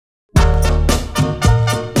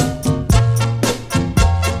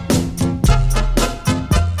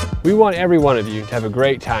We want every one of you to have a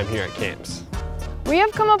great time here at camps. We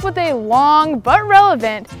have come up with a long but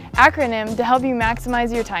relevant acronym to help you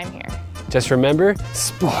maximize your time here. Just remember,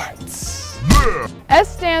 sports.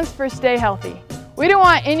 S stands for stay healthy. We don't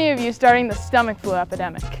want any of you starting the stomach flu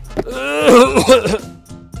epidemic.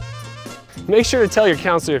 Make sure to tell your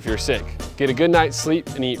counselor if you're sick. Get a good night's sleep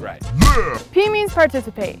and eat right. P means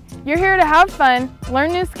participate. You're here to have fun,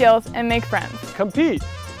 learn new skills, and make friends. Compete.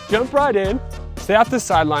 Jump right in. Stay off the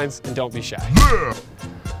sidelines and don't be shy.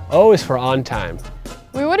 O is for on time.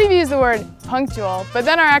 We would have used the word punctual, but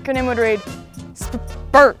then our acronym would read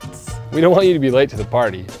SPURTS. We don't want you to be late to the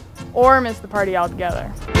party. Or miss the party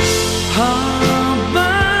altogether.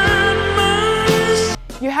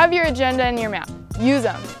 You have your agenda and your map. Use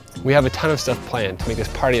them. We have a ton of stuff planned to make this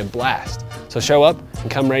party a blast. So show up and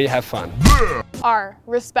come ready to have fun. R,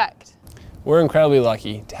 respect. We're incredibly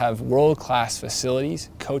lucky to have world-class facilities,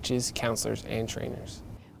 coaches, counselors, and trainers.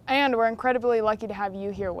 And we're incredibly lucky to have you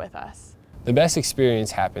here with us. The best experience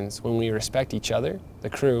happens when we respect each other, the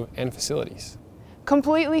crew, and facilities.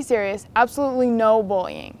 Completely serious, absolutely no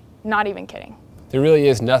bullying. Not even kidding. There really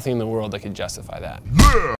is nothing in the world that could justify that.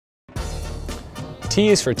 T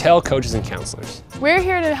is for tell coaches and counselors. We're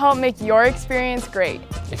here to help make your experience great.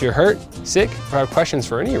 If you're hurt, sick, or have questions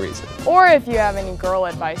for any reason. Or if you have any girl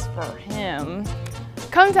advice for him,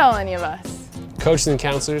 come tell any of us. Coaches and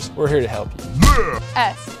counselors, we're here to help you.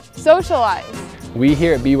 S, socialize. We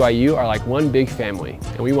here at BYU are like one big family,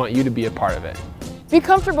 and we want you to be a part of it. Be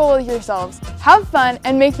comfortable with yourselves, have fun,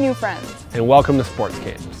 and make new friends. And welcome to sports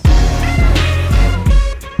camps.